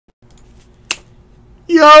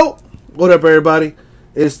Yo! What up, everybody?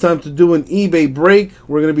 It's time to do an eBay break.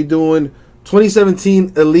 We're going to be doing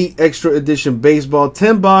 2017 Elite Extra Edition Baseball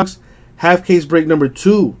 10 box half case break number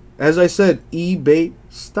 2. As I said, eBay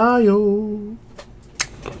style.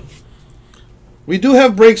 We do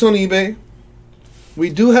have breaks on eBay.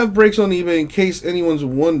 In case anyone's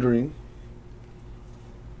wondering.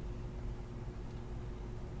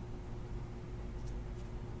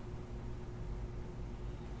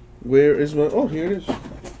 Where is my... Oh, here it is.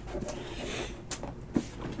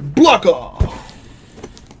 Blocker!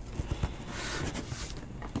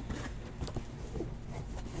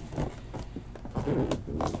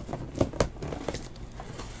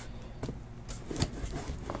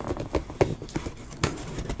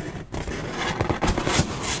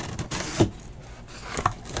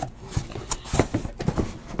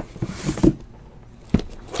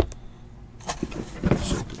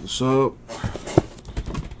 Check this up.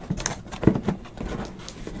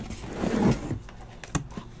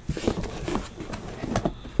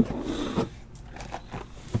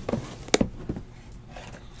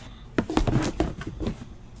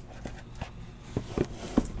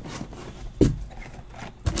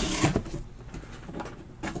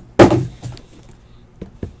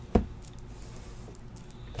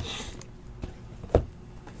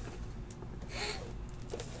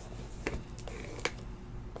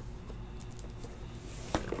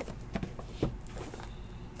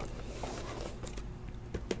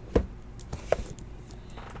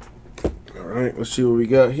 Alright, let's see what we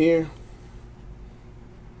got here.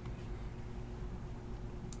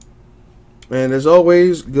 And as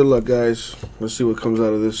always, good luck, guys. Let's see what comes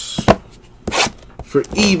out of this for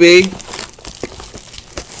eBay.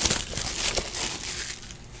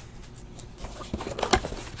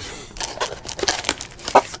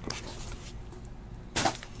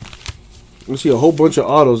 Let's see a whole bunch of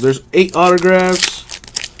autos. There's 8 autographs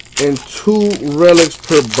and 2 relics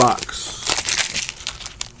per box.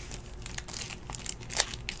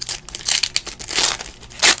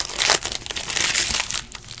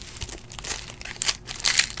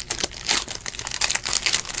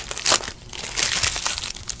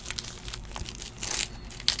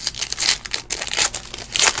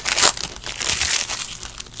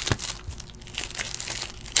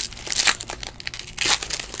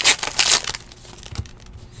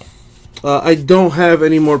 I don't have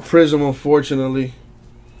any more Prism, unfortunately.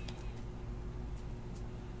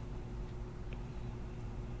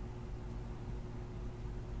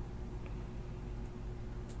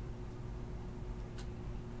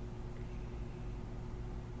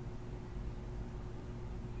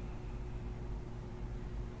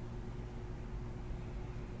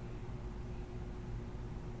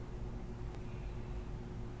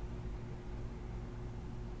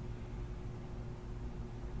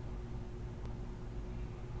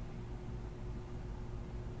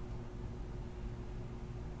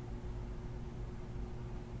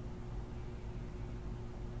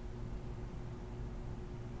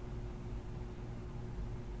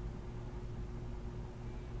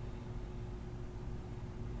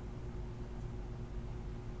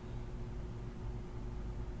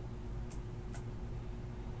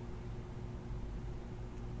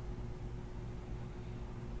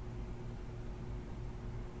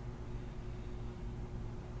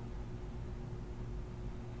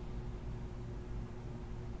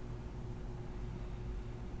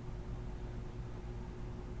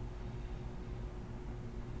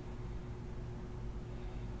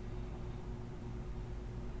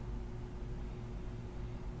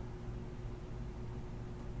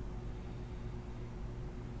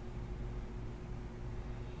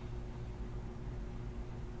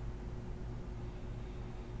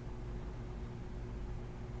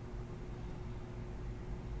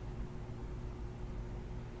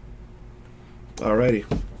 Alrighty,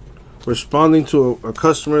 responding to a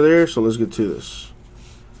customer there, so let's get to this.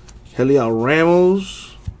 Heliot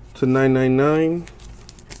Ramos to 999.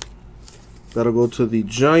 That'll go to the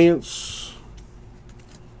Giants.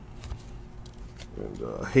 And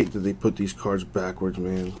I hate that they put these cards backwards,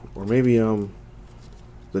 man. Or maybe the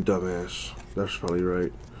dumbass. That's probably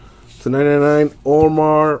right. To 999,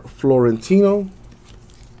 Omar Florentino.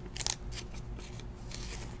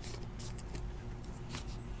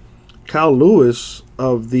 Kyle Lewis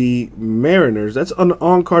of the Mariners. That's an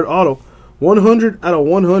on-card auto. 100 out of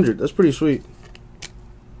 100. That's pretty sweet.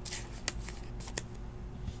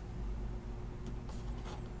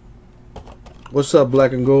 What's up,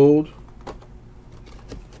 Black and Gold?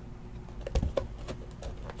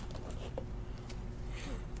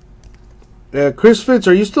 Chris Fitz,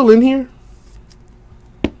 are you still in here?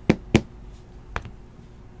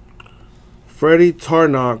 Freddie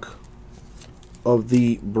Tarnock of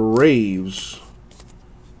the Braves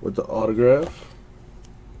with the autograph.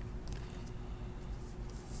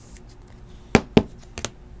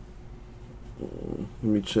 Let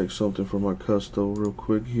me check something for my custo real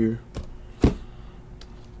quick here.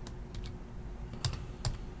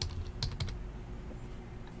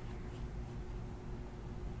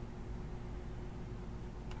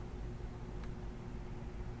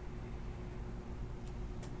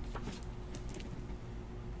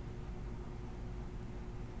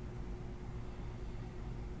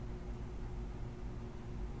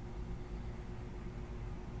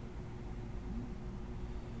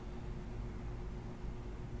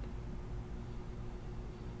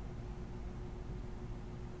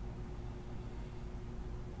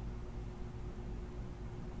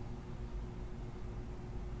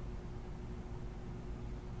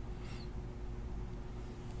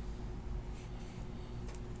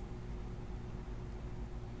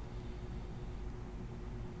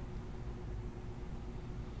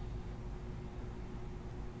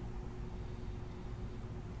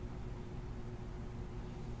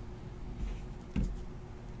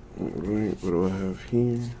 Alright, what do I have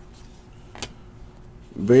here?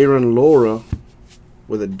 Bayron Laura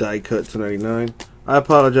with a die cut to 99. I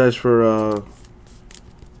apologize for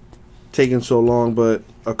taking so long, but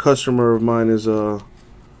a customer of mine is a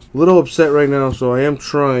little upset right now, so I am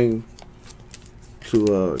trying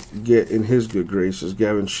to get in his good graces.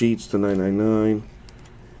 Gavin Sheets to 999.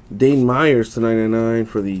 Dane Myers to 999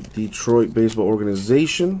 for the Detroit Baseball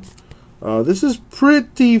Organization. This is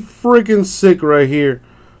pretty freaking sick right here.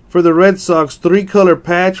 For the Red Sox, 3-color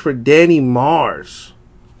patch for Danny Mars.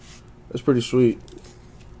 That's pretty sweet.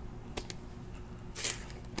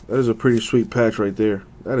 That is a pretty sweet patch right there.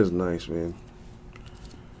 That is nice, man.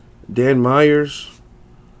 Dan Myers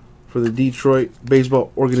for the Detroit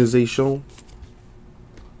Baseball Organization.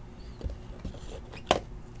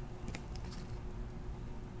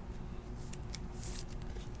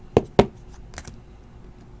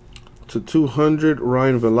 To 200,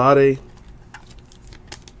 Ryan Velarde.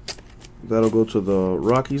 That'll go to the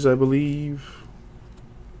Rockies, I believe.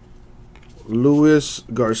 Luis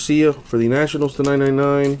Garcia for the Nationals to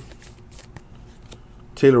 999.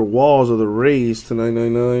 Taylor Walls of the Rays to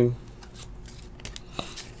 999.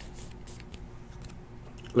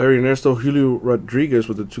 Larry Ernesto Julio Rodriguez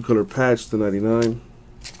with the 2-color patch to 99.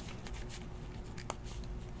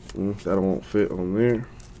 That won't fit on there.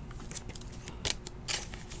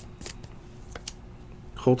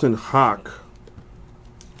 Colton Hawk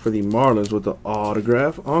for the Marlins with the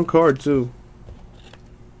autograph. On card, too.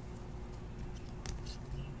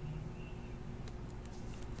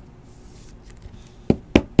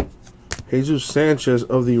 Jesus Sanchez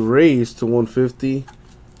of the Rays to 150.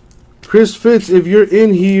 Chris Fitz, if you're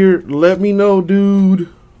in here, let me know,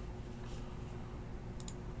 dude.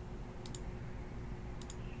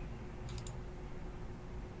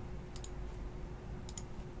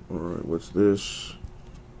 Alright, what's this?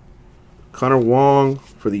 Connor Wong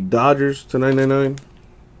for the Dodgers to 999.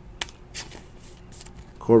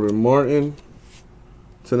 Corbin Martin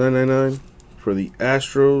to 999 for the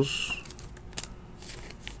Astros.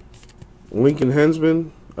 Lincoln Hensman,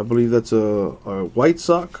 I believe that's a White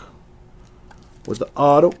Sox with the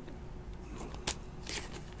auto.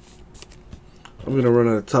 I'm going to run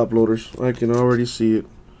out of top loaders. I can already see it.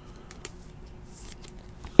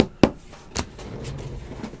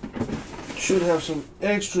 Should have some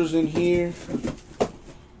extras in here.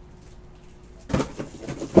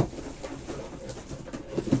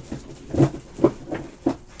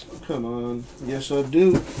 Come on. Yes, I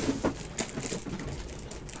do.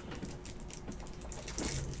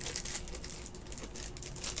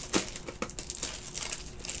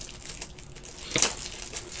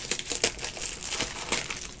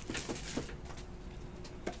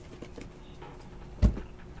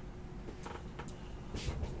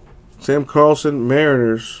 Sam Carlson,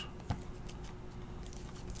 Mariners.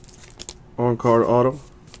 On card auto.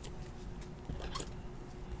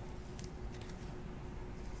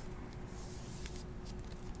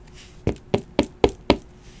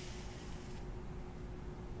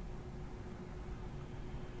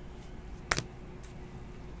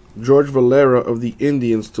 George Valera of the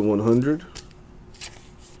Indians to 100.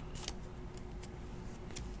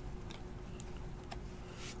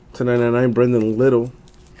 To 99, Brendan Little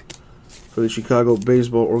for the Chicago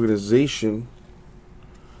Baseball Organization.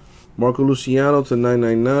 Marco Luciano to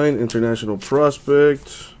 999, international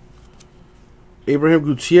prospect. Abraham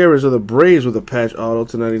Gutierrez of the Braves with a patch auto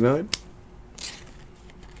to 99.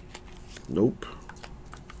 Nope.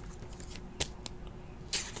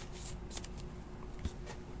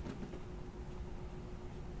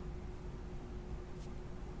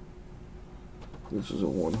 This is a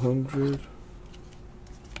 100.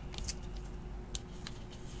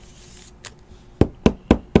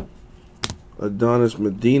 Adonis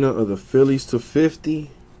Medina of the Phillies to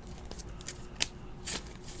 50.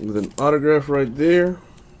 With an autograph right there.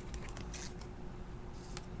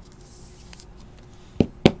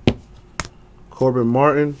 Corbin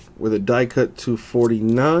Martin with a die cut to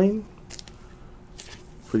 49.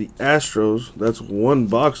 For the Astros, that's one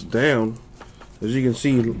box down. As you can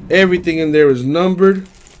see, everything in there is numbered.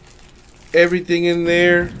 Everything in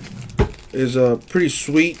there is pretty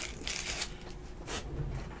sweet.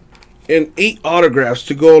 And 8 autographs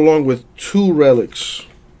to go along with 2 relics.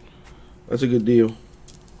 That's a good deal.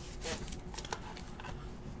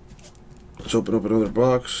 Let's open up another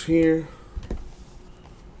box here.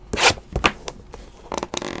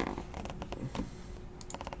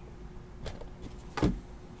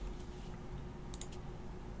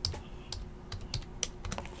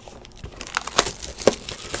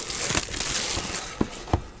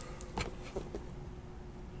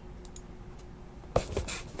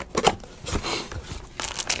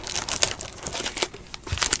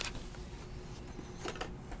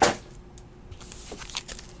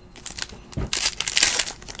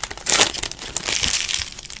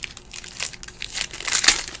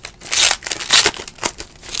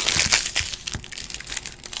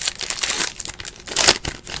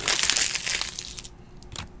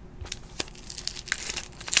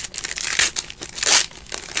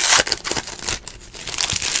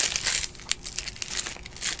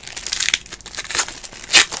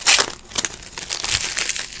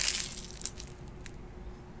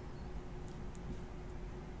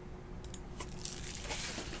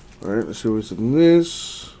 Alright, let's see what's in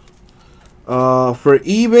this. For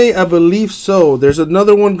eBay, I believe so. There's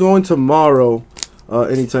another one going tomorrow.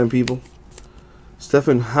 Anytime, people.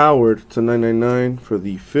 Stephen Howard to 999 for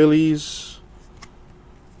the Phillies.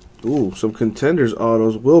 Ooh, some contenders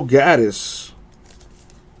autos. Will Gaddis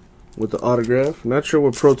with the autograph. Not sure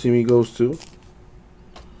what pro team he goes to.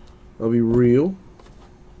 I'll be real.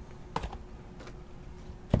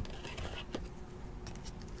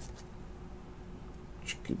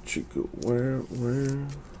 Chica, where?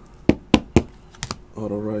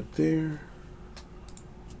 Auto right there.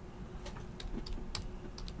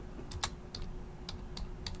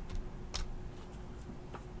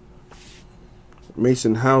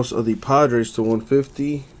 Mason House of the Padres to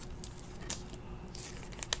 150.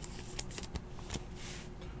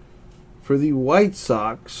 For the White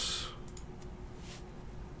Sox,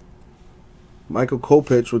 Michael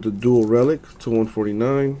Kopech with the dual relic to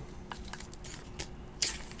 149.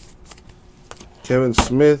 Kevin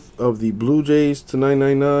Smith of the Blue Jays to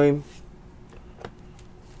 999.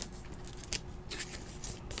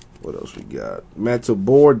 What else we got? Matt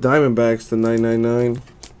Tabor, Diamondbacks to 999.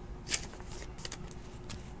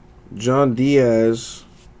 John Diaz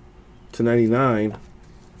to 99.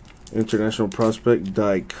 International prospect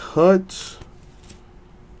die cut.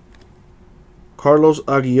 Carlos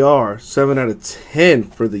Aguilar, 7 out of 10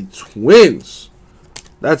 for the Twins.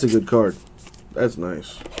 That's a good card. That's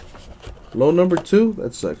nice. Low number 2,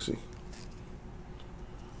 that's sexy.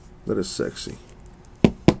 That is sexy.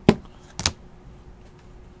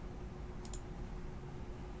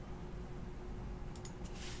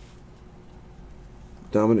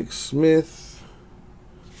 Dominic Smith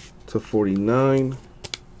to 49.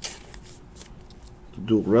 The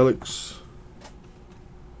dual relics.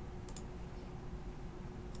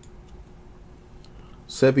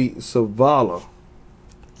 Sebi Savala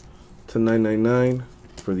to 999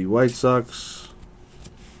 for the White Sox.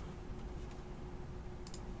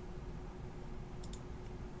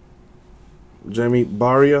 Jamie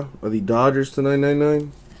Barria of the Dodgers to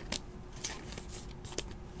 999.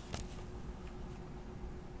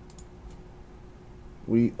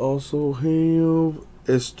 We also have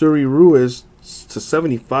Esteury Ruiz to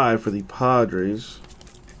 75 for the Padres.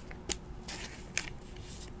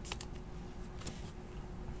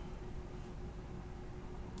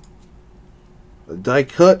 A die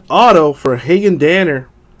cut auto for Hagen Danner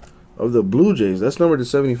of the Blue Jays. That's numbered to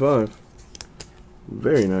 75.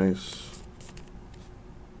 Very nice.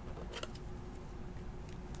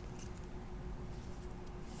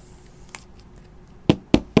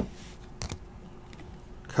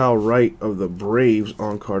 Kyle Wright of the Braves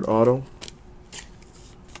on-card auto.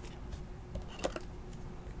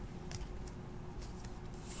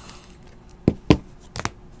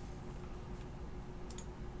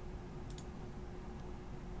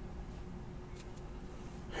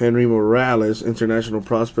 Henry Morales, international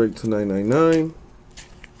prospect to 999.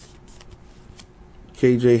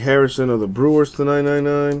 KJ Harrison of the Brewers to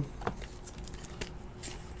 999.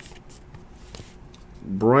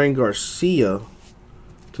 Brian Garcia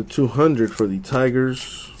to 200 for the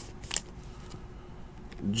Tigers.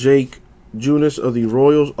 Jake Junis of the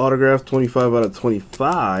Royals, autograph 25 out of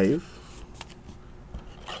 25.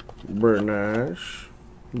 Bernash.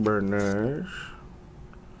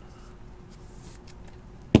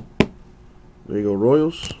 There you go,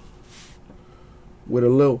 Royals. With a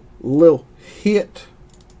little hit.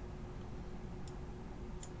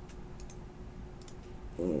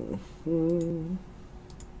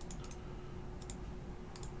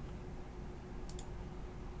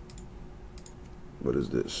 What is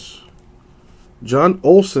this? John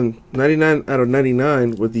Olsen, 99 out of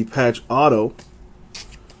 99 with the patch auto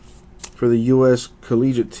for the U.S.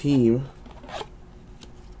 collegiate team.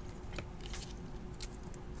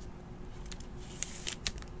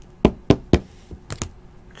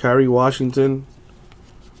 Kyrie Washington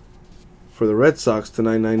for the Red Sox to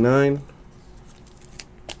 999.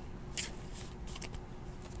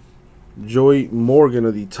 Joey Morgan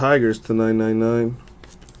of the Tigers to 999.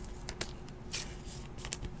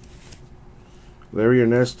 Larry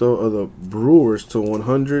Ernesto of the Brewers to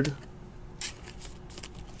 100.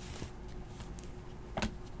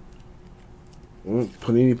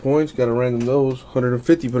 Panini points, gotta random those.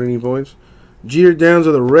 150 Panini points. Jeter Downs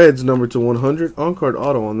of the Reds, number to 100. On-card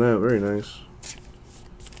auto on that, very nice.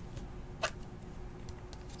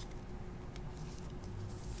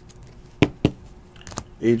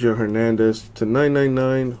 Adrian Hernandez to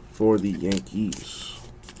 999 for the Yankees.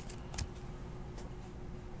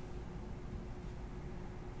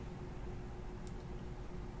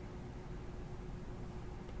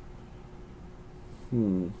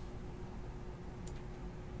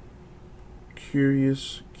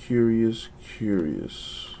 Curious.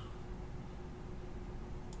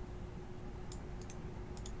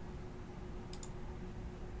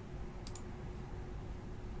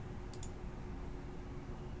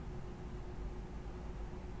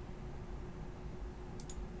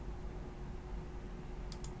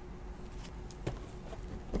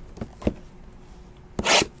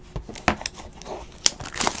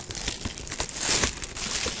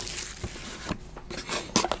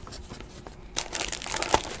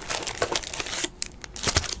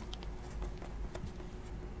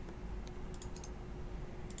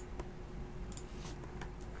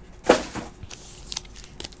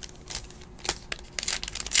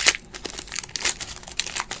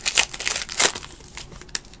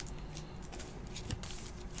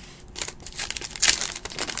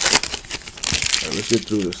 Let's get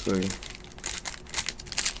through this thing.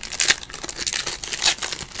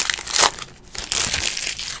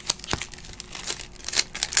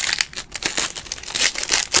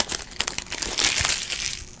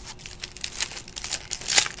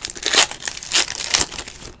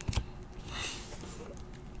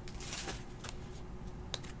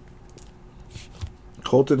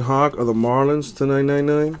 Colton Hawk of the Marlins to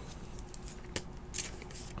 999.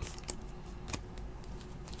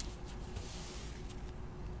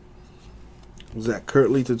 Zach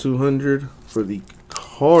Kirtley to 200 for the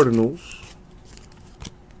Cardinals.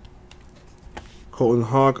 Colton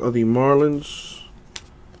Hawk of the Marlins.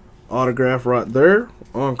 Autograph right there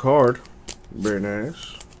on card. Very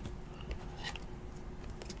nice.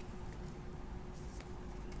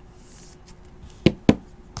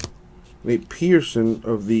 Nate Pearson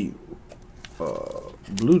of the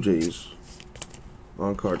Blue Jays.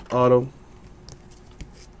 On card auto.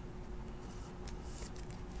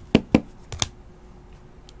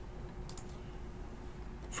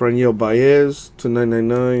 Franiel Baez to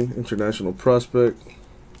 999, international prospect.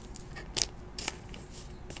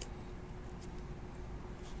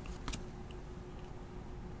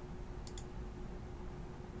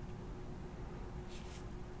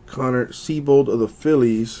 Connor Siebold of the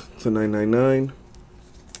Phillies to 999.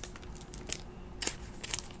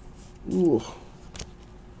 Ooh.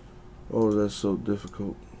 Oh, that's so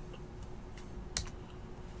difficult.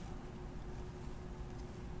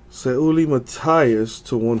 Seuli Matias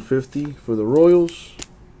to 150 for the Royals.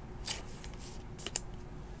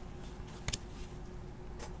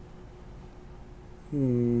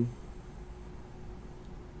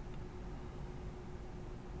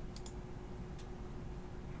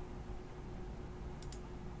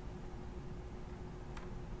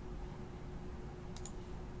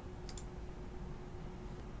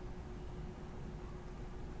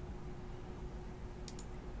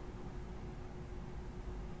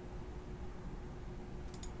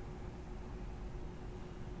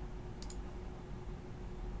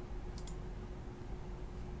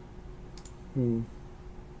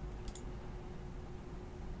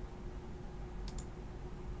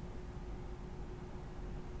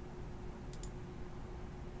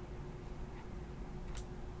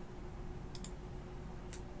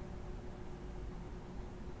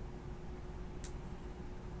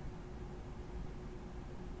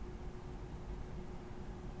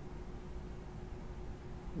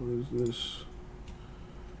 is this?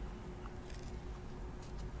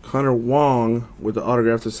 Connor Wong with the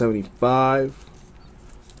autograph to 75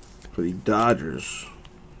 for the Dodgers.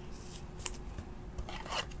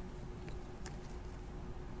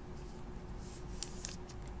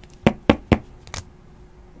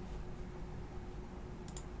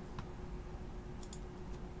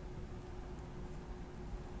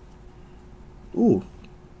 Ooh,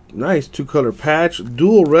 nice two-color patch.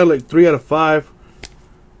 Dual relic, 3 out of 5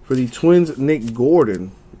 for the Twins, Nick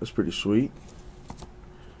Gordon. That's pretty sweet.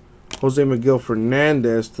 Jose Miguel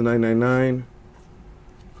Fernandez to 999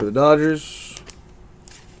 for the Dodgers.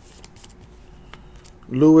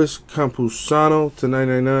 Luis Campusano to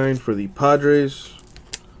 999 for the Padres.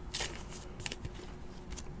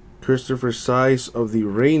 Christopher Size of the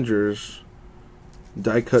Rangers,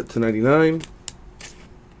 die cut to 99.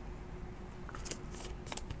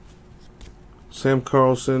 Sam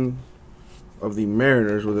Carlson of the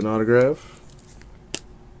Mariners with an autograph.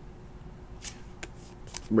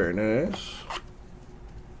 Very nice.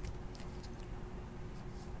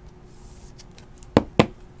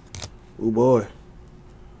 Oh boy.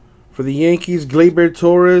 For the Yankees, Gleyber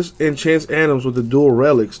Torres and Chance Adams with the dual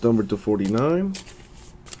relics numbered to 49.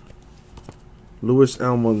 Luis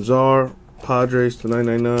Almanzar, Padres to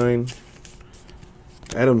 999.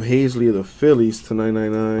 Adam Hazley of the Phillies to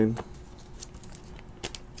 999.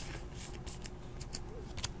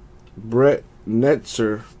 Brett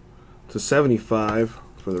Netzer to 75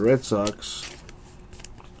 for the Red Sox.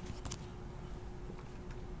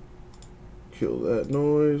 Kill that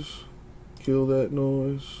noise. Kill that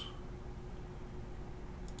noise.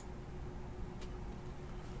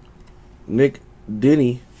 Nick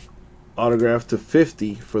Denny, autograph to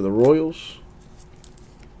 50 for the Royals.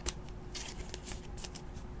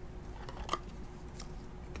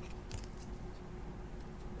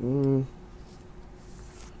 There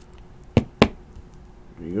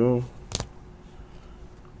you go.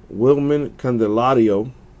 Wilman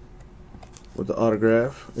Candelario with the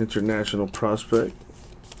autograph, international prospect.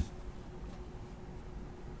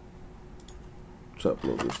 Let's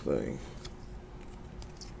upload this thing.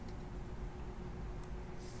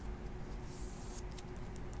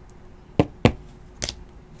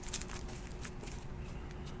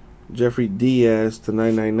 Jeffrey Diaz to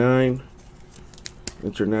 999,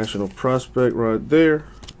 international prospect right there.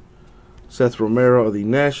 Seth Romero of the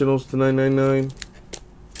Nationals to 999.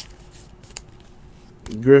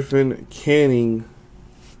 Griffin Canning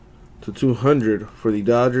to 200 for the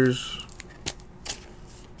Dodgers.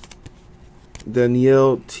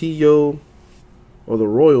 Danielle Tio of the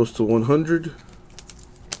Royals to 100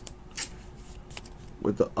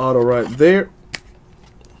 with the auto right there.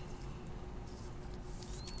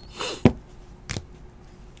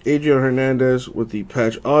 Adrian Hernandez with the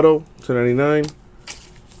patch auto to 99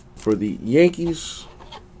 for the Yankees.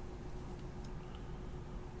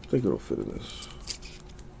 I think it'll fit in this.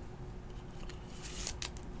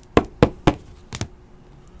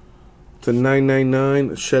 To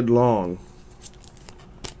 999, Shed Long.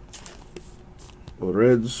 The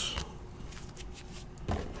Reds.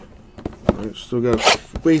 All right, still got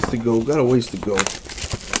a ways to go. Got a ways to go.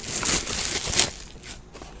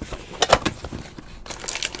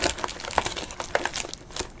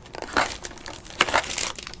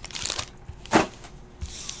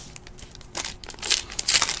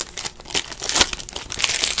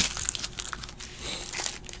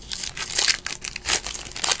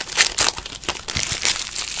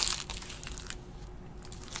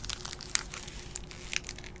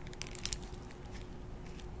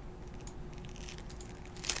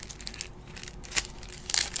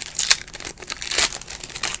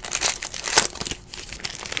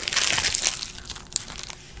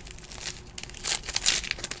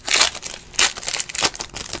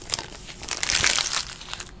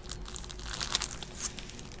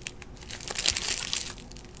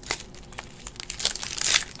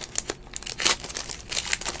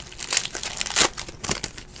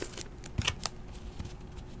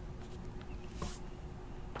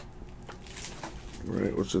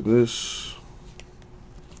 Alright, what's in this?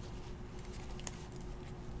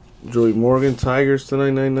 Joey Morgan, Tigers to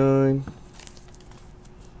 999.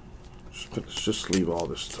 Let's just leave all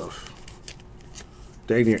this stuff.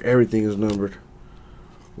 Dang near everything is numbered.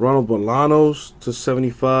 Ronald Bolanos to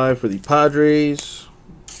 75 for the Padres.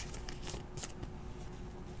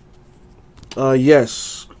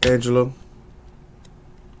 Yes, Angelo.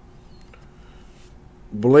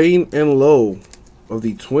 Blaine and Lowe of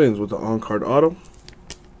the Twins with the on-card auto.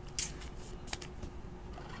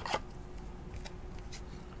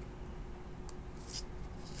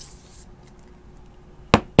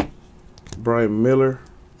 Brian Miller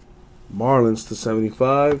Marlins to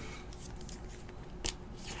 75.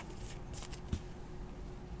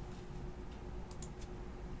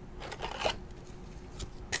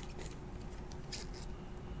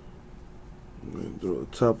 Throw a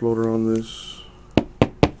top loader on this.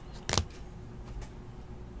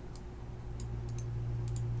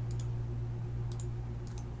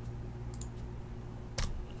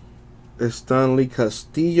 Stanley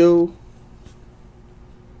Castillo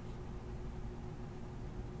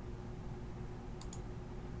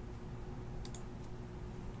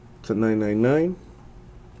to 999.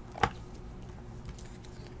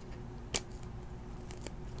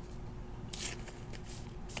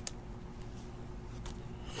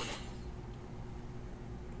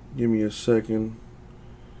 Give me a second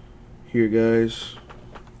here, guys,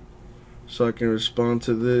 so I can respond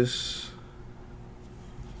to this.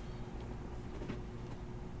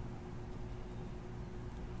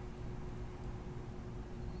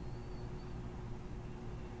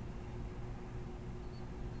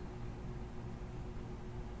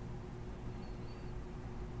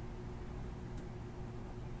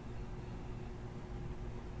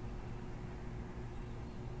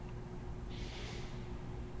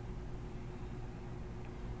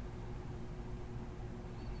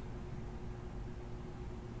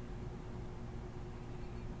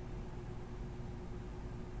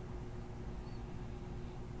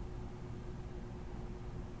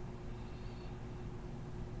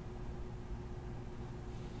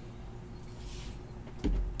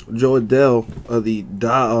 Joe Adele of the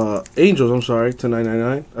Angels, I'm sorry, to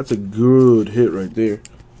 999. That's a good hit right there.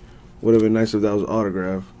 Would have been nice if that was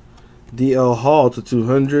autograph. DL Hall to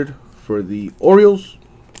 200 for the Orioles.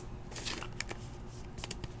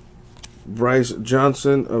 Bryce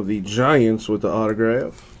Johnson of the Giants with the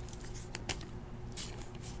autograph.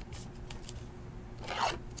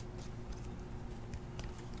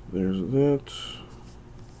 There's that.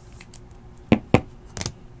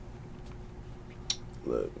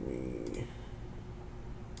 Let me...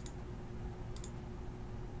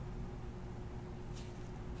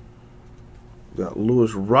 Got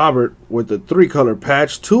Lewis Robert with the 3-color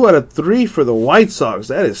patch. 2 out of 3 for the White Sox.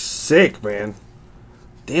 That is sick, man.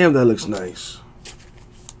 Damn, that looks nice.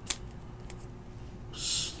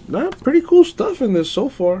 Not pretty cool stuff in this so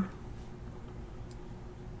far.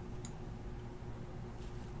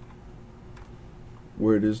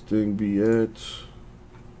 Where this thing be at?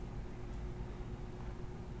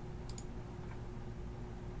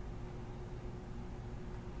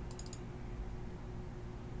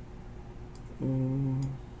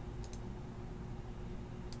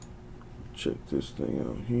 Check this thing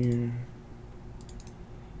out here.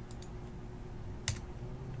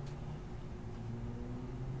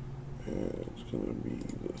 And it's gonna be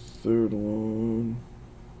the 3rd one.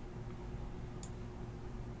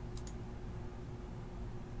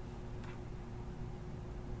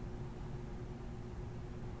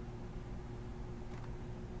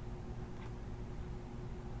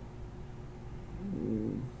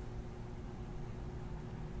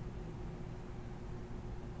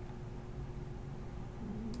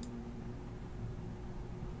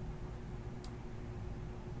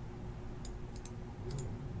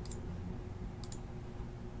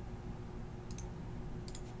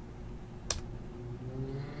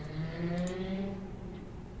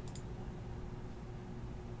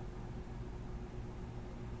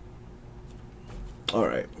 All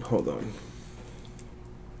right, hold on.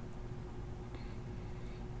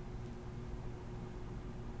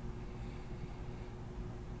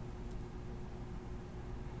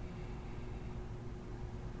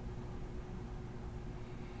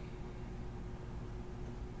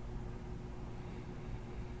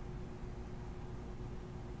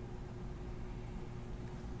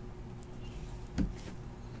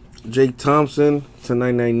 Jake Thompson to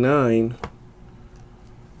 999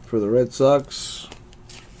 for the Red Sox.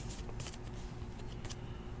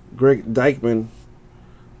 Greg Deichmann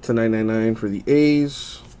to 999 for the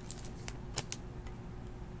A's.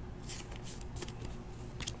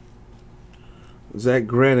 Zach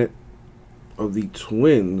Granite of the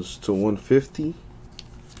Twins to 150.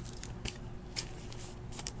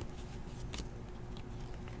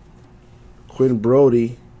 Quinn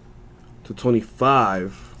Brody to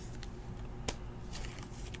 25.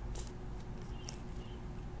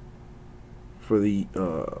 For the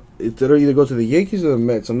it'll either go to the Yankees or the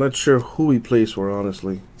Mets. I'm not sure who he plays for,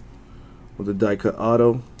 honestly. With the die cut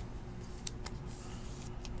auto.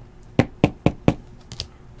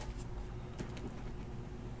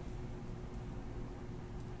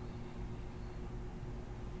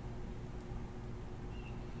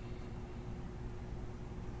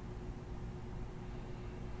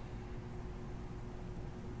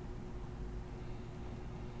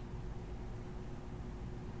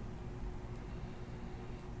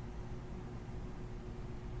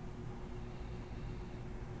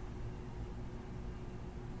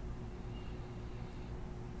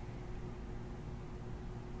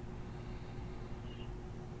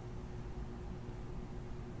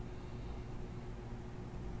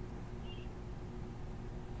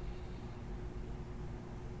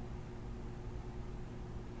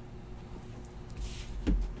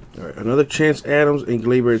 All right, another Chance Adams and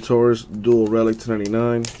Gleyber Torres dual relic to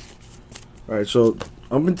 99. All right, so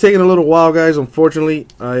I've been taking a little while, guys. Unfortunately,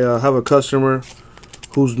 I have a customer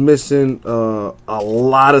who's missing a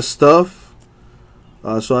lot of stuff.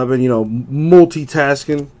 So I've been,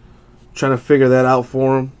 multitasking, trying to figure that out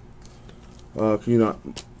for him.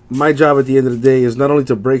 My job at the end of the day is not only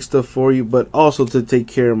to break stuff for you, but also to take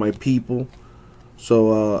care of my people.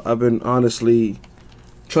 So I've been honestly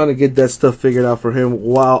trying to get that stuff figured out for him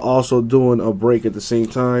while also doing a break at the same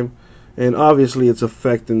time. And obviously it's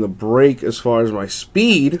affecting the break as far as my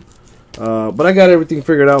speed. But I got everything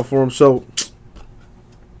figured out for him. So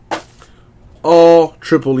all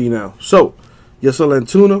Triple E now. So Yasel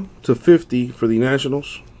Antuna to 50 for the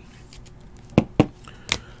Nationals.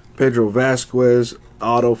 Pedro Vasquez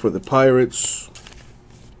auto for the Pirates.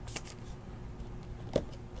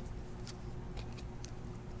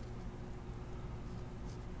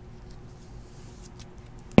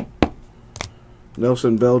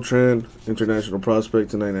 Nelson Beltran, international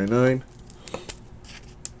prospect to 999.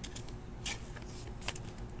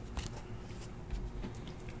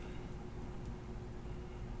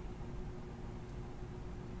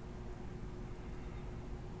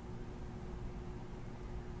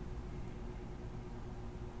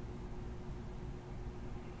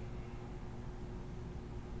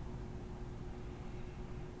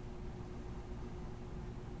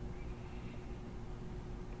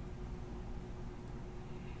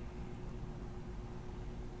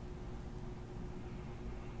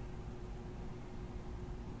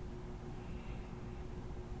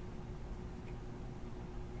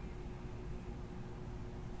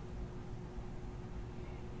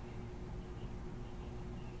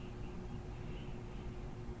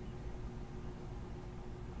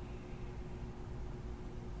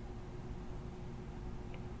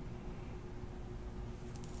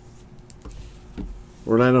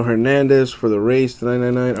 Orlando Hernandez for the Rays to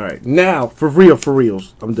 999. All right, now for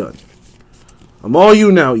reals, I'm done. I'm all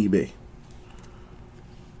you now, eBay.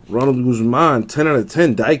 Ronald Guzman, 10 out of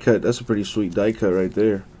 10 die cut. That's a pretty sweet die cut right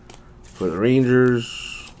there for the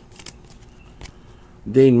Rangers.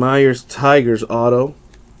 Dane Myers, Tigers auto.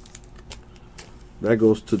 That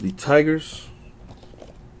goes to the Tigers.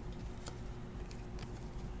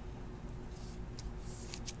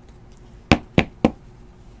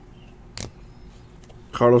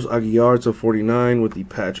 Carlos Aguilar to 49 with the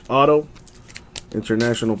patch auto.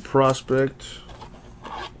 International prospect.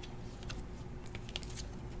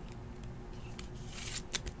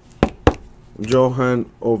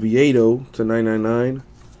 Johan Oviedo to 999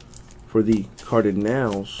 for the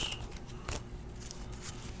Cardinals.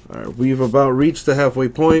 All right, we've about reached the halfway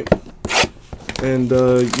point. And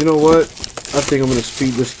you know what? I think I'm going to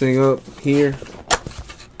speed this thing up here.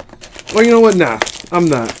 Well, you know what? Nah, I'm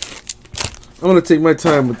not. I'm going to take my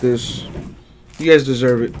time with this. You guys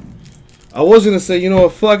deserve it. I was going to say, you know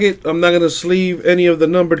what, fuck it. I'm not going to sleeve any of the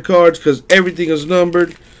numbered cards because everything is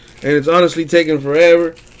numbered. And it's honestly taking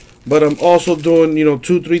forever. But I'm also doing,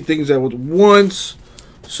 2-3 things at once.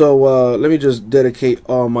 So let me just dedicate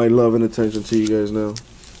all my love and attention to you guys now.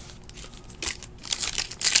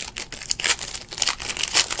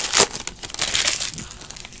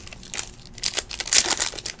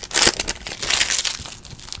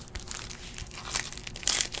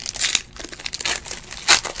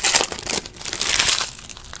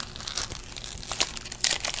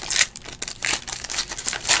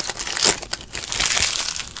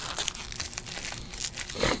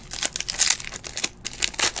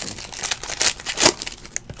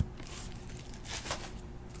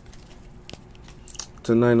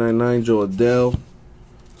 To 999 Joe Adele.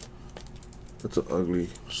 That's an ugly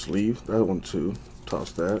sleeve. That one too.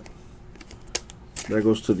 Toss that. That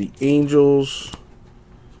goes to the Angels.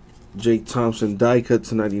 Jake Thompson die cut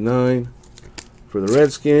to 99 for the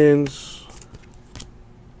Redskins.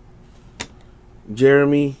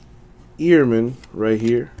 Jeremy Ehrman right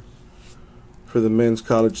here for the men's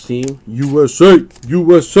college team. USA!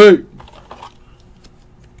 USA!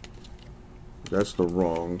 That's the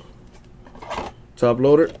wrong top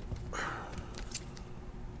loader.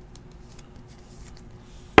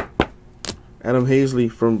 Adam Hazley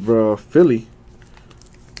from Philly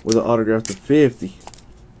with an autograph to 50.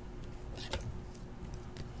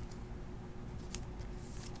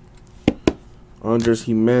 Andres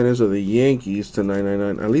Jimenez of the Yankees to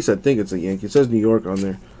 999. At least I think it's a Yankee. It says New York on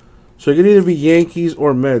there. So it could either be Yankees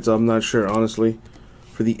or Mets. I'm not sure, honestly.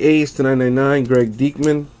 For the A's to 999, Greg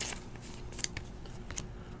Dieckman.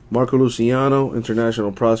 Marco Luciano,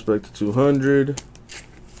 international prospect to 200.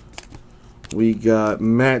 We got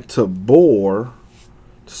Matt Tabor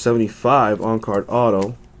to 75 on-card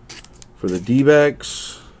auto for the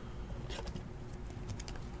D-backs.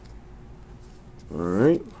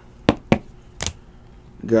 right.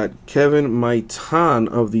 Got Kevin Maitan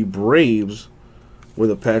of the Braves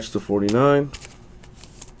with a patch to 49.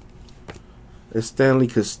 Stanley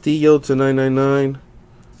Castillo to 999.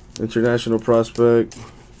 International prospect.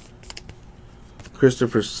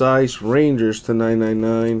 Christopher Seiss, Rangers to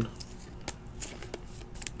 999.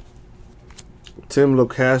 Tim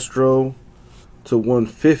Locastro to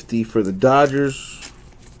 150 for the Dodgers.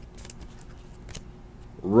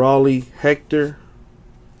 Raleigh Hector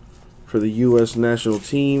for the U.S. national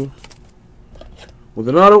team with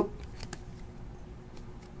an auto.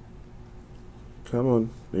 Come on,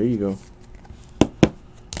 there you go.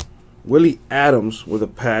 Willie Adams with a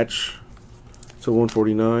patch to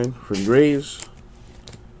 149 for the Rays.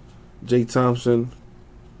 Jay Thompson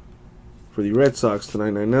for the Red Sox to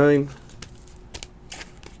 999.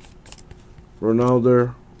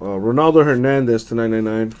 Ronaldo Hernandez to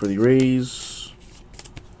 999 for the Rays.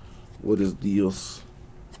 What is deals?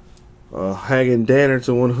 Hagen Danner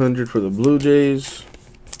to 100 for the Blue Jays.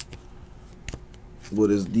 What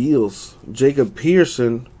is deals? Jacob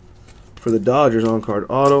Pearson for the Dodgers on-card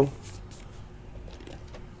auto.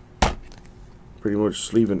 Pretty much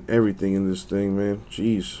sleeving everything in this thing, man.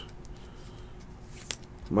 Jeez.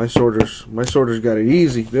 My sorters got it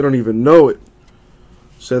easy. They don't even know it.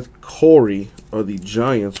 Seth Corey of the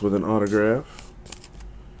Giants with an autograph.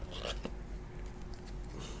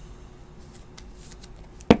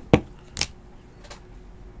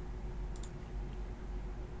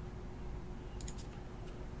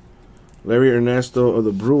 Larry Ernesto of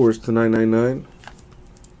the Brewers to 999.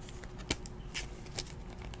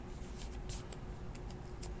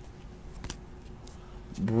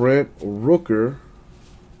 Brent Rooker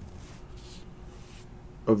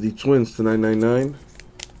of the Twins to 999.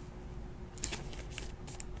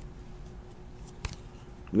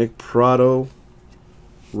 Nick Prado,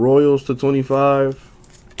 Royals to 25.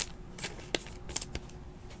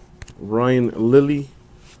 Ryan Lilly,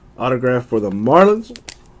 autograph for the Marlins.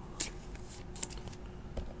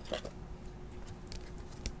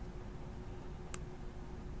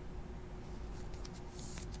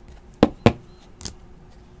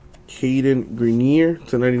 Caden Grenier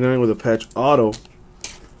to 99 with a patch auto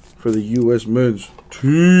for the U.S. men's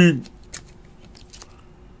team.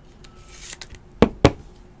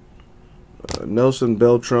 Nelson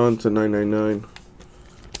Beltran to 999.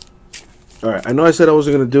 Alright, I know I said I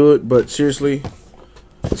wasn't going to do it, but seriously,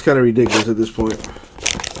 it's kind of ridiculous at this point.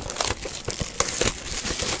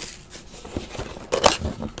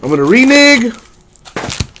 I'm going to renege,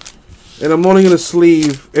 and I'm only going to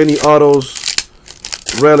sleeve any autos,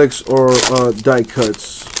 relics, or die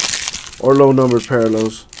cuts, or low numbered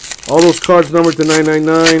parallels. All those cards numbered to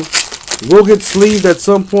 999 will get sleeved at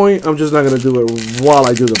some point. I'm just not going to do it while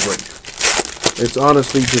I do the break. It's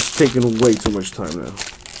honestly just taking way too much time now.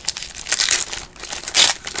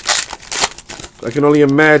 I can only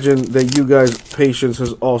imagine that you guys' patience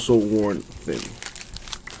has also worn thin.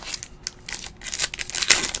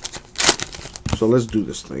 So let's do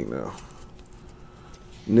this thing now.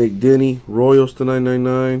 Nick Denny, Royals to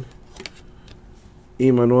 999.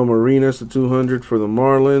 Emmanuel Marinas to 200 for the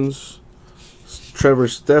Marlins. Trevor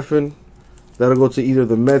Stephan. That'll go to either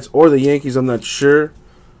the Mets or the Yankees. I'm not sure.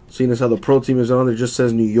 Seeing as how the pro team is on, it just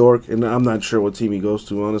says New York, and I'm not sure what team he goes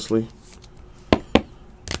to, honestly.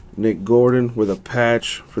 Nick Gordon with a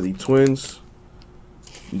patch for the Twins.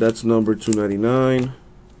 That's number 299.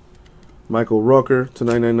 Michael Rucker to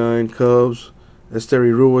 999, Cubs.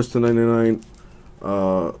 Esteri Ruiz to 999,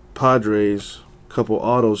 Padres. Couple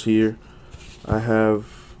autos here. I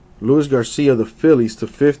have Luis Garcia of the Phillies to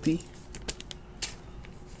 50.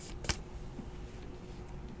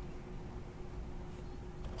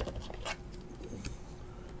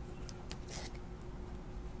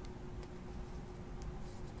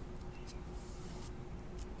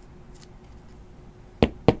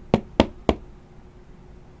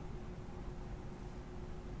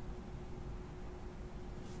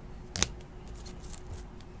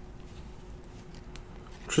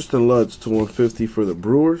 Tristan Lutz to 150 for the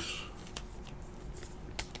Brewers.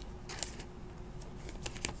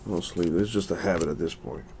 Mostly, it's just a habit at this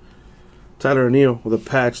point. Tyler O'Neill with a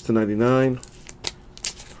patch to 99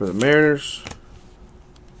 for the Mariners.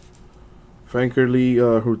 Frankerly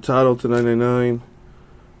Hurtado to 999.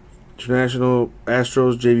 International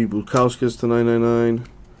Astros, J.B. Bukauskas to 999.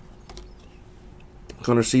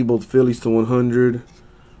 Connor Siebold, Phillies to 100.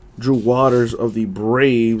 Drew Waters of the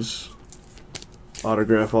Braves.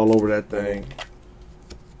 Autograph all over that thing.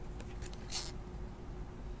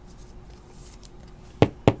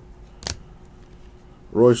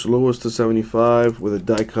 Royce Lewis to 75 with a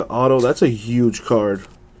die cut auto. That's a huge card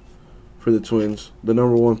for the Twins. The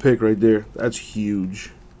 #1 pick right there. That's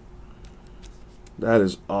huge. That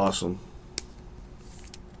is awesome.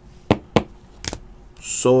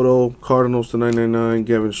 Soto, Cardinals to 999.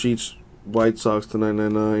 Gavin Sheets, White Sox to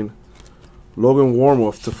 999. Logan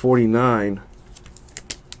Warmoth to 49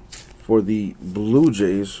 for the Blue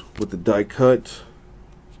Jays with the die cut.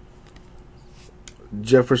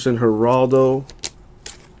 Jefferson Geraldo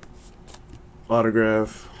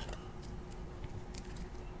autograph.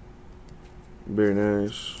 Very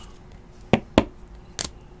nice.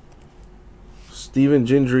 Steven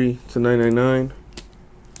Gendry to 999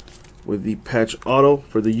 with the patch auto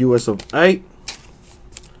for the US of A.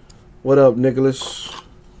 What up, Nicholas?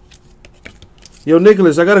 Yo,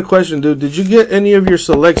 Nicholas, I got a question, dude. Did you get any of your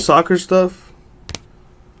select soccer stuff?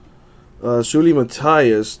 Shuli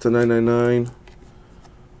Matthias to 999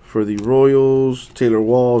 for the Royals. Taylor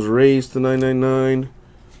Walls Rays to 999.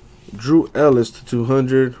 Drew Ellis to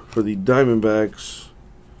 200 for the Diamondbacks.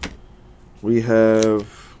 We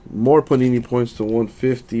have more Panini points to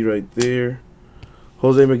 150 right there.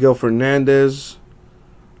 Jose Miguel Fernandez.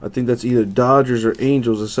 I think that's either Dodgers or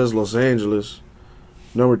Angels. It says Los Angeles.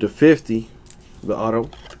 Number to 50, the auto.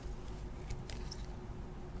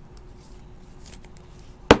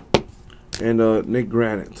 And Nick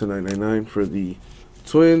Granite to 999 for the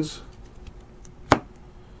Twins.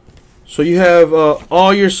 So you have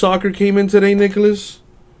all your soccer came in today, Nicholas.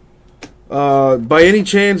 By any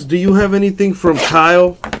chance, do you have anything from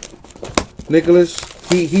Kyle, Nicholas?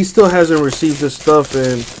 He still hasn't received this stuff,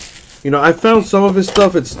 and you know I found some of his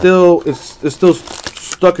stuff. It's still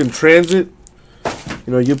stuck in transit.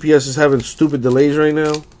 You know, UPS is having stupid delays right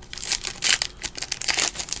now.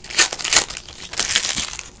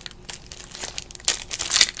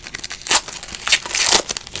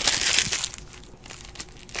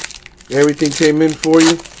 Everything came in for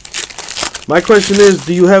you. My question is,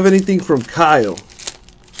 do you have anything from Kyle?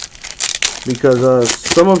 Because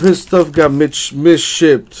some of his stuff got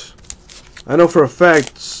misshipped. I know for a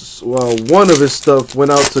fact, well, one of his stuff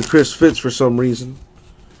went out to Chris Fitz for some reason.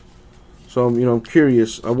 So I'm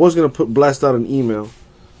curious. I was gonna blast out an email,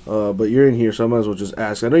 but you're in here, so I might as well just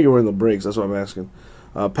ask. I know you were in the breaks. That's what I'm asking.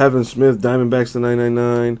 Pavin Smith, Diamondbacks to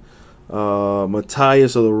 999.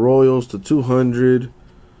 Matthias of the Royals to 200.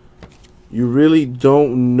 You really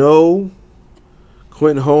don't know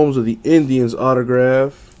Quentin Holmes of the Indians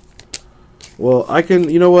autograph. Well, I can,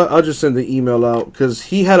 you know what? I'll just send the email out because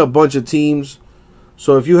he had a bunch of teams.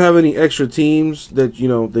 So if you have any extra teams that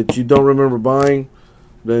you don't remember buying,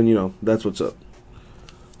 then that's what's up.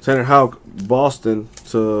 Tanner Houck, Boston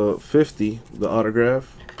to 50, the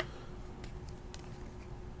autograph.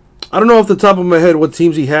 I don't know off the top of my head what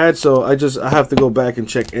teams he had, so I have to go back and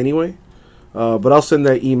check anyway. But I'll send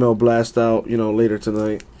that email blast out, later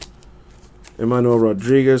tonight. Emmanuel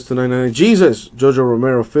Rodriguez to 999. Jesus! Jojo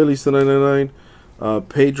Romero, Phillies to 999.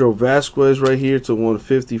 Pedro Vasquez right here to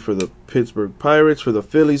 150 for the Pittsburgh Pirates. For the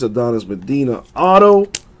Phillies, Adonis Medina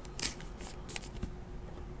auto.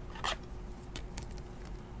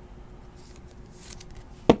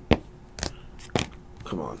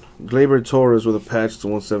 Come on. Gleyber Torres with a patch to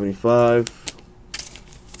 175.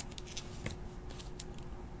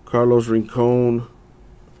 Carlos Rincon.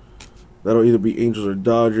 That'll either be Angels or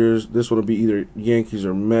Dodgers. This one will be either Yankees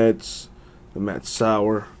or Mets. The Matt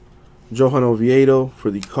Sauer. Johan Oviedo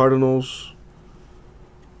for the Cardinals.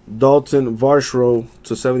 Dalton Varsho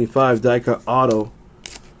to 75. Die-cut auto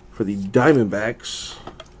for the Diamondbacks.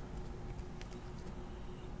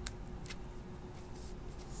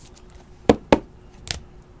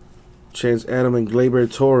 Chance Adam and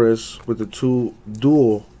Gleyber Torres with the two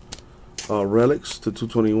dual relics to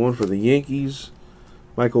 221 for the Yankees.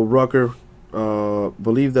 Michael Rucker,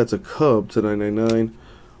 believe that's a Cub to 999.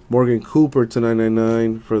 Morgan Cooper to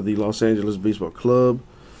 999 for the Los Angeles Baseball Club.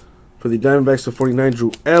 For the Diamondbacks to 49,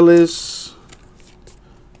 Drew Ellis.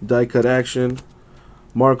 Die cut action.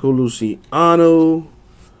 Marco Luciano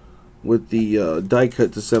with the die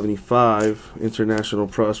cut to 75, international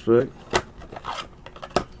prospect.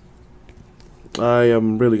 I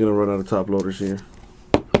am really going to run out of top loaders here.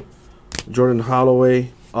 Jordan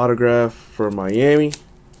Holloway autograph for Miami.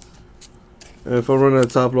 And if I run out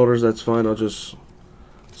of top loaders, that's fine. I'll just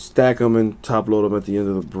stack them and top load them at the end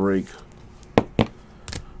of the break.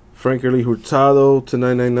 Frankerly Hurtado to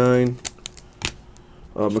 999.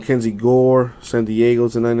 Mackenzie Gore, San Diego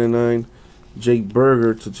to 999. Jake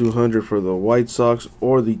Berger to 200 for the White Sox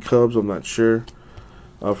or the Cubs, I'm not sure.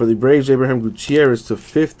 For the Braves, Abraham Gutierrez to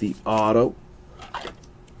 50 auto.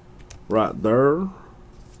 Right there.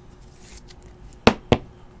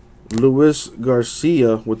 Luis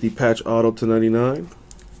Garcia with the patch auto to 99.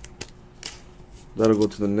 That'll go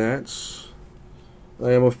to the Nats.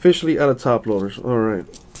 I am officially out of top loaders. All right.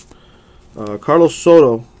 Carlos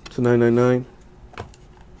Soto to 999.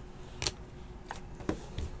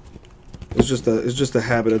 It's just a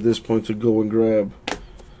habit at this point to go and grab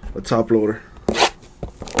a top loader.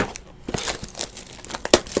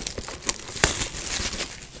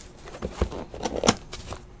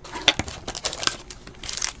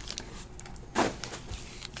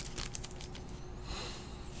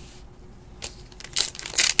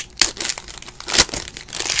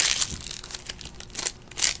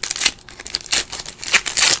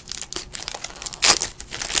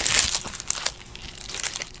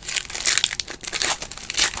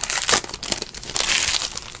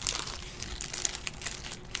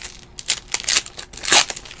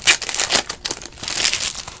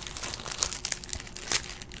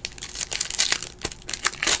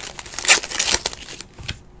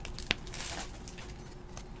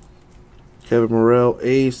 Kevin Morrell,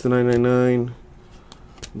 A's to 999.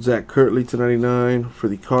 Zach Kirtley to 99 for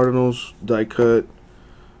the Cardinals, die cut.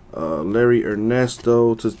 Larry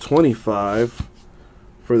Ernesto to 25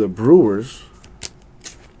 for the Brewers,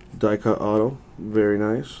 die cut auto. Very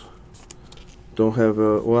nice. Don't have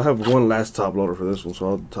well, I have one last top loader for this one, so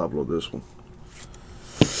I'll top load this one.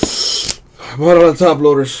 I'm out of top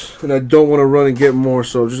loaders, and I don't want to run and get more,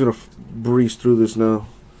 so I'm just gonna breeze through this now.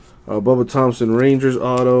 Bubba Thompson, Rangers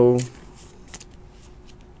auto.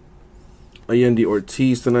 Allende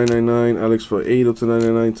Ortiz to 999. Alex Faedo to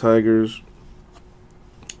 999. Tigers.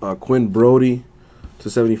 Quinn Brody to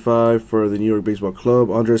 75 for the New York Baseball Club.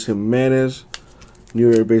 Andres Jimenez,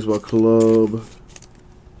 New York Baseball Club.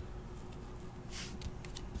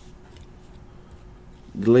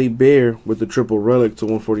 Gleyber with the triple relic to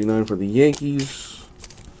 149 for the Yankees.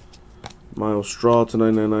 Miles Straw to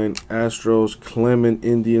 999. Astros. Clement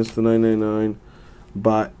Indians to 999.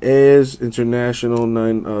 Baez International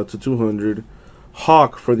 9 to 200.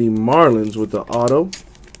 Hawk for the Marlins with the auto.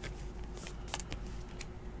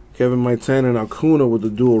 Kevin Maitan and Acuna with the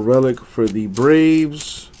dual relic for the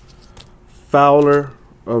Braves. Fowler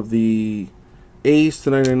of the A's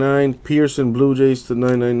to 999. Pearson Blue Jays to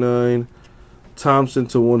 999. Thompson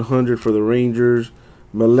to 100 for the Rangers.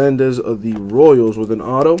 Melendez of the Royals with an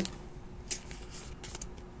auto.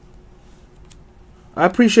 I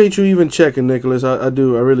appreciate you even checking, Nicholas. I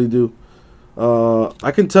do. I really do.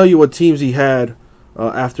 I can tell you what teams he had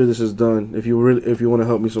after this is done. If you want to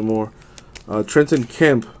help me some more. Trenton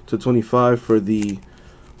Kemp to 25 for the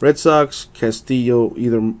Red Sox. Castillo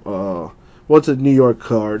well, it's a New York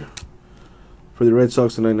card for the Red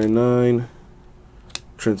Sox to 999.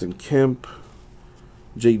 Trenton Kemp.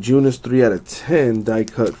 Jake Junis 3 out of 10 die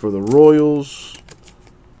cut for the Royals.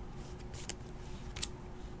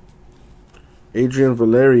 Adrian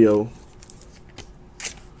Valerio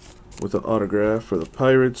with the autograph for the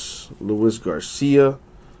Pirates. Luis Garcia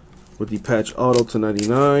with the patch auto to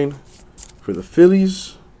 99 for the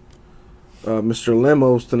Phillies. Mr.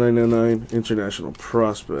 Lemos to 999 international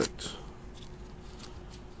prospect.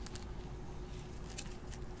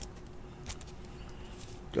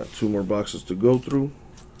 Got 2 more boxes to go through.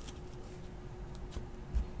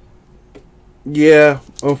 Yeah,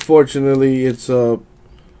 unfortunately, it's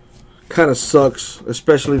kind of sucks,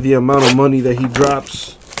 especially the amount of money that he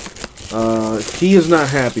drops. He is not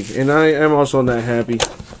happy, and I am also not happy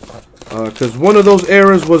because one of those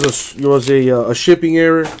errors was a shipping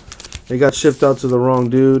error. They got shipped out to the wrong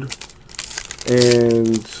dude,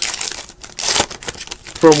 and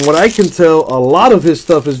from what I can tell, a lot of his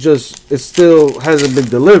stuff is it still hasn't been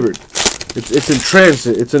delivered. It's in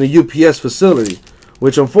transit. It's in a UPS facility,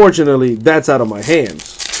 which unfortunately that's out of my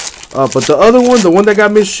hands. But the other one, the one that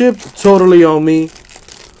got misshipped, totally on me.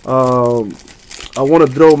 I want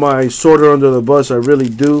to throw my sorter under the bus, I really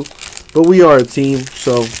do. But we are a team,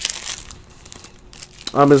 so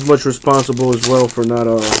I'm as much responsible as well for not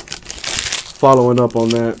following up on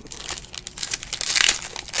that.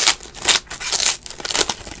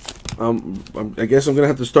 I guess I'm going to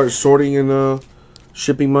have to start sorting and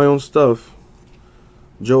shipping my own stuff.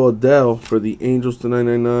 Joe Adele for the Angels to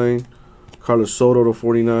 999. Carlos Soto to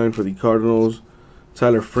 49 for the Cardinals.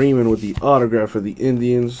 Tyler Freeman with the autograph for the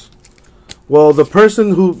Indians. Well, the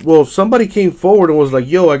person somebody came forward and was like,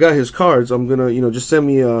 yo, I got his cards. I'm going to, just send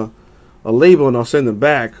me a label and I'll send them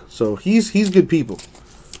back. So he's good people.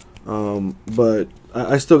 But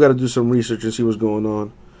I still got to do some research and see what's going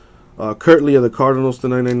on. Kirtley of the Cardinals to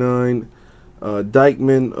 999.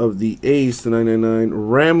 Dykeman of the A's to 999.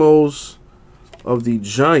 Ramos of the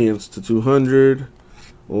Giants to 200.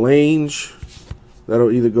 Lange,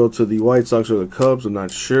 that'll either go to the White Sox or the Cubs, I'm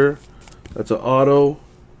not sure. That's an auto.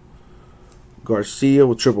 Garcia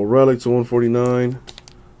with triple relic to 149.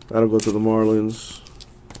 That'll go to the Marlins.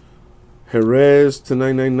 Jerez to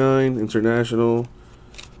 999 international.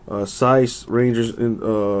 Seiss Rangers in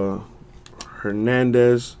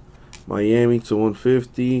Hernandez Miami to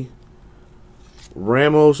 150.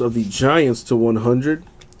 Ramos of the Giants to 100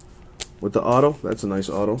 with the auto. That's a nice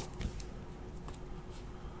auto.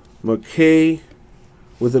 McKay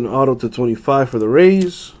with an auto to 25 for the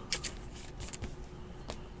Rays.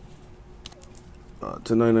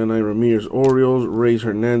 To 999 Ramirez Orioles. Rays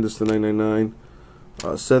Hernandez to 999.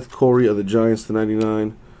 Seth Corey of the Giants to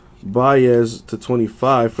 99. Baez to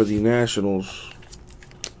 25 for the Nationals.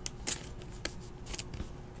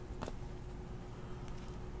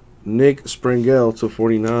 Nick Sprengel to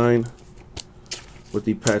 49 with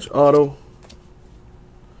the patch auto.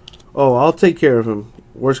 Oh, I'll take care of him.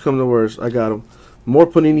 Worst come to worst, I got him. More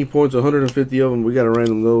Panini points, 150 of them. We got to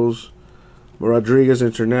random those. Rodriguez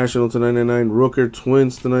International to 999. Rooker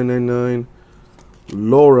Twins to 999.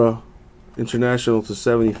 Laura International to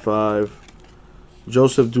 75.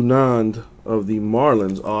 Joseph Dunand of the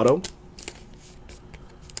Marlins auto.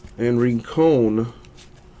 And Rincon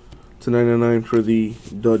to 999 for the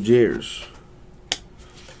Dodgers.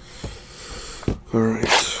 All right.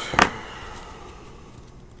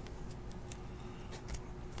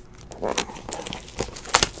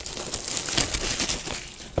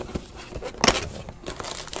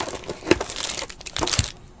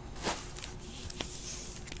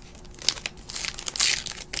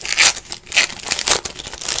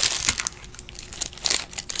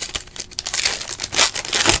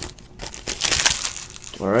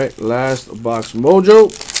 All right, last box mojo.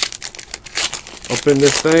 Open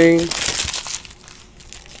this thing.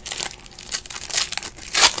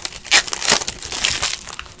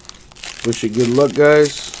 Wish you good luck,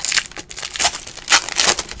 guys.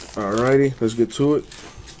 Alrighty, let's get to it.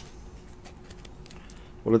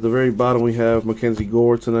 Well, at the very bottom we have Mackenzie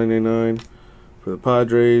Gore to 99 for the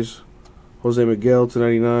Padres. Jose Miguel to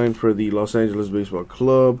 99 for the Los Angeles Baseball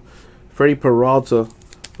Club. Freddie Peralta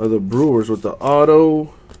of the Brewers with the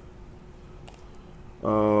auto.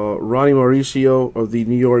 Ronnie Mauricio of the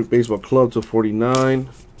New York Baseball Club to 49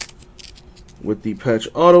 with the patch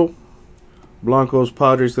auto. Blancos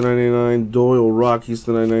Padres to 99. Doyle Rockies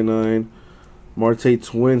to 999. Marte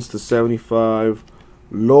Twins to 75.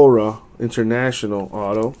 Laura International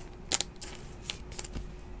auto.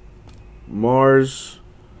 Mars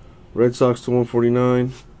Red Sox to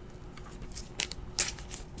 149.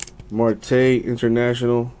 Marte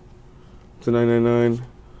International to 999.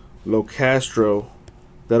 Locastro,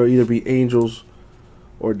 that'll either be Angels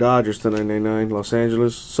or Dodgers to 999. Los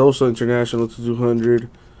Angeles. Sosa International to 200.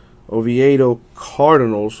 Oviedo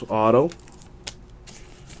Cardinals auto.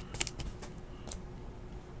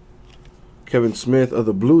 Kevin Smith of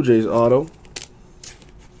the Blue Jays auto.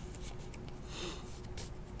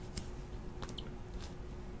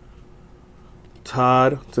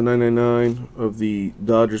 Todd to 999 of the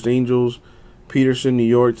Dodgers Angels. Peterson New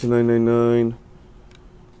York to 999.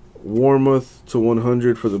 Warmoth to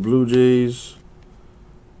 100 for the Blue Jays.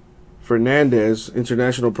 Fernandez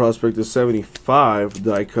International prospect to 75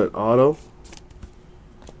 die cut auto.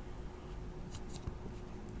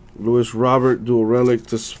 Luis Robert dual relic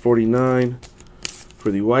to 49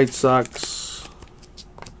 for the White Sox.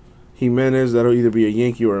 Jimenez, that'll either be a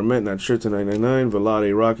Yankee or a Met, not sure, to 999.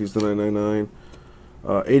 Velade Rockies to 999.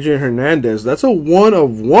 Adrian Hernandez, that's a 1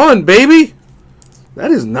 of 1, baby.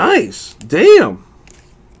 That is nice. Damn.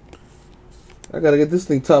 I gotta get this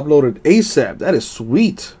thing top loaded ASAP. That is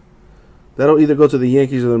sweet. That'll either go to the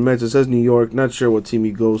Yankees or the Mets. It says New York. Not sure what team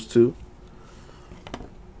he goes to.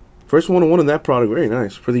 First 1 of 1 in that product. Very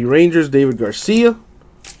nice. For the Rangers, David Garcia.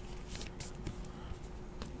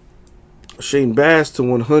 Shane Bass to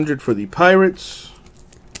 100 for the Pirates.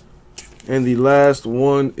 And the last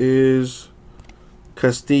one is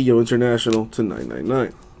Castillo International to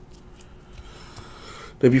 999.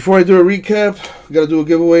 Now, before I do a recap, I got to do a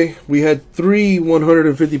giveaway. We had 3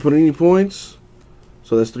 150 Panini points.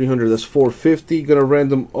 So that's 300. That's 450. Going to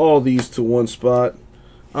random all these to one spot.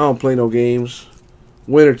 I don't play no games.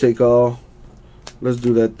 Winner take all. Let's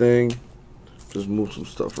do that thing. Just move some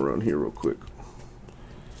stuff around here real quick.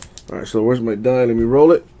 Alright, so where's my die? Let me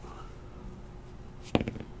roll it.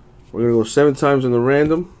 We're going to go 7 times in the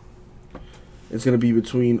random. It's going to be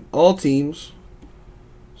between all teams.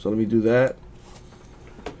 So let me do that.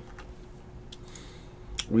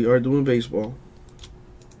 We are doing baseball.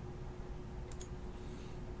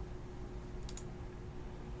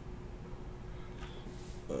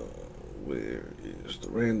 Where is the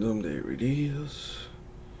random? There it is.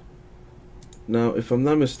 Now, if I'm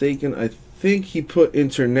not mistaken, I think he put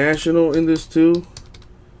international in this too.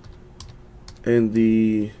 And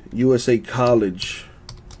the USA College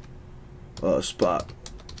spot.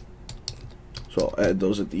 So I'll add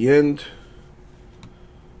those at the end.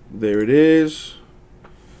 There it is.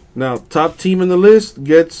 Now, top team in the list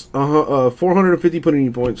gets 450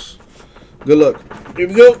 Panini points. Good luck. Here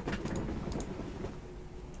we go.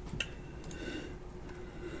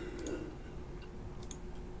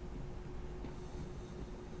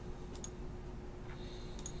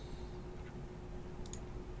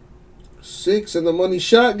 Six and the money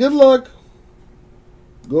shot. Good luck.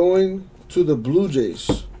 Going to the Blue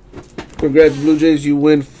Jays. Congrats, Blue Jays. You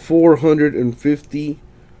win 450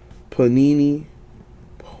 Panini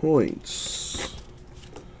points.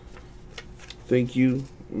 Thank you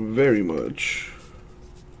very much.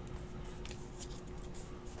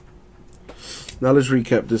 Now let's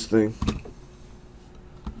recap this thing.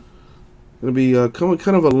 It'll be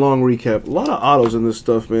kind of a long recap. A lot of autos in this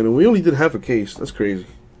stuff, man. And we only did half a case. That's crazy.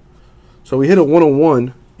 So we hit a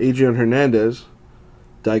 101. Adrian Hernandez.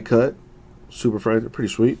 Die cut. Super Fractor.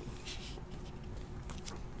 Pretty sweet.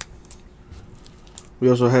 We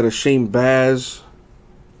also had a Shane Baz,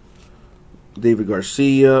 David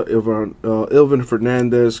Garcia, Ilvin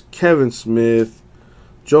Fernandez, Kevin Smith,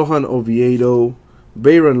 Johan Oviedo,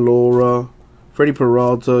 Bayron Lora, Freddie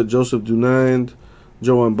Peralta, Joseph Dunand,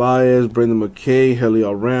 Joan Baez, Brendan McKay,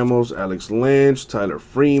 Heliot Ramos, Alex Lynch, Tyler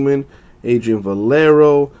Freeman, Adrian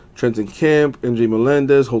Valero, Trenton Kemp, MJ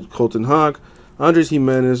Melendez, Colton Hawk, Andres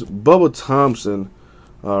Jimenez, Bubba Thompson,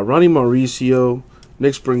 Ronnie Mauricio,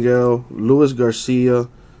 Nick Springell, Luis Garcia,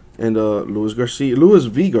 and Luis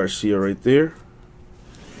V. Garcia right there.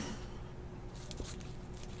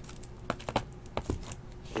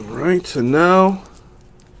 Alright, and now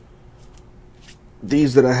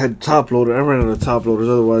these that I had top loaded. I ran out of top loaders,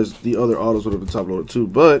 otherwise the other autos would have been top loaded too.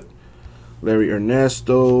 But Larry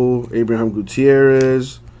Ernesto, Abraham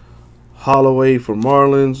Gutierrez, Holloway for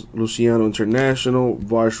Marlins, Luciano International,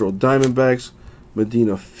 Varsho Diamondbacks,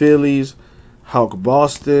 Medina Phillies, Houck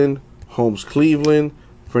Boston, Holmes Cleveland,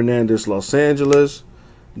 Fernandez Los Angeles,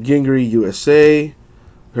 Gingrey USA,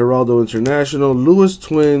 Geraldo International, Lewis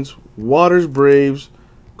Twins, Waters Braves,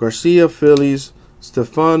 Garcia Phillies,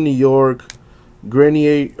 Stefan New York,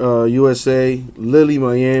 Grenier USA, Lily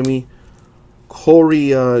Miami,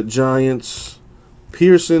 Corey Giants,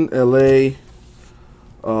 Pearson LA,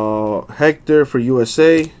 Hector for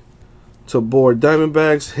USA, Tabor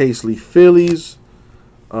Diamondbacks, Hazley Phillies,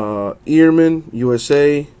 Ehrman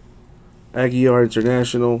USA, Aguiar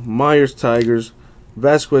International, Myers Tigers,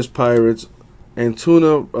 Vasquez Pirates,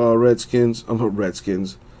 Antuna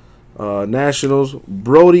Redskins, Nationals,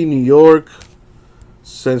 Brody New York,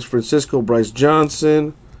 San Francisco Bryce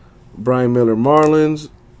Johnson, Brian Miller Marlins,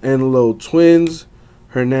 Enlow Twins,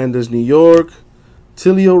 Hernandez New York,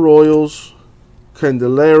 Tilio Royals,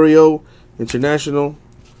 Candelario International.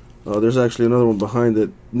 There's actually another one behind it.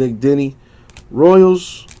 Nick Denny,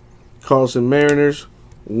 Royals, Carlson Mariners,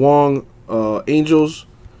 Wong Angels,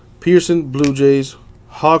 Pearson Blue Jays,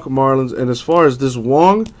 Hawk Marlins, and as far as this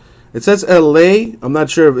Wong, it says LA. I'm not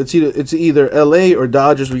sure if it's either LA or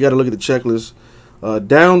Dodgers. We got to look at the checklist.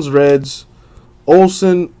 Downs Reds,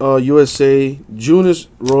 Olsen USA, Junis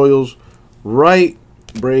Royals, Wright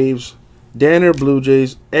Braves, Danner Blue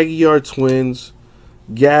Jays, Aguiar Twins,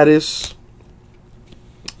 Gaddis,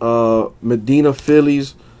 Medina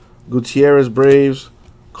Phillies, Gutierrez Braves,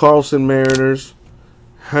 Carlson Mariners,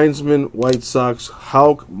 Heinzman White Sox,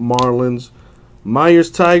 Houck Marlins, Myers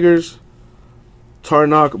Tigers,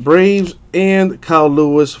 Tarnock Braves, and Kyle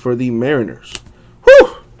Lewis for the Mariners.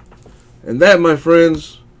 Whew! And that, my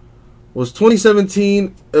friends, was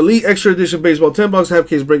 2017 Elite Extra Edition Baseball 10 box half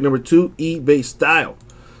case break number 2 eBay style.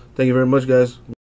 Thank you very much, guys.